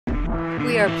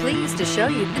We are pleased to show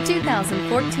you the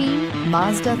 2014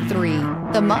 Mazda 3.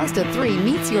 The Mazda 3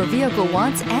 meets your vehicle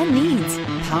wants and needs.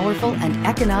 Powerful and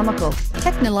economical,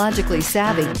 technologically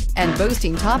savvy, and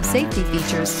boasting top safety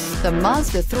features, the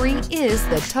Mazda 3 is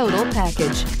the total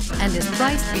package and is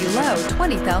priced below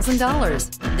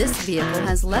 $20,000. This vehicle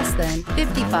has less than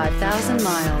 55,000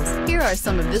 miles. Here are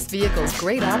some of this vehicle's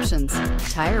great options: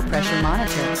 tire pressure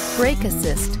monitor, brake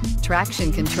assist,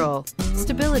 traction control,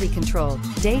 stability control,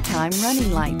 daytime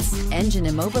running lights, engine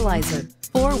immobilizer,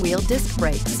 four-wheel disc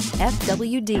brakes,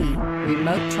 FWD,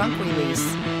 remote trunk release,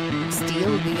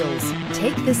 steel wheels.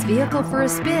 Take this vehicle for a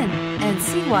spin and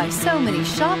see why so many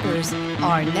shoppers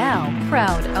are now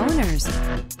proud owners.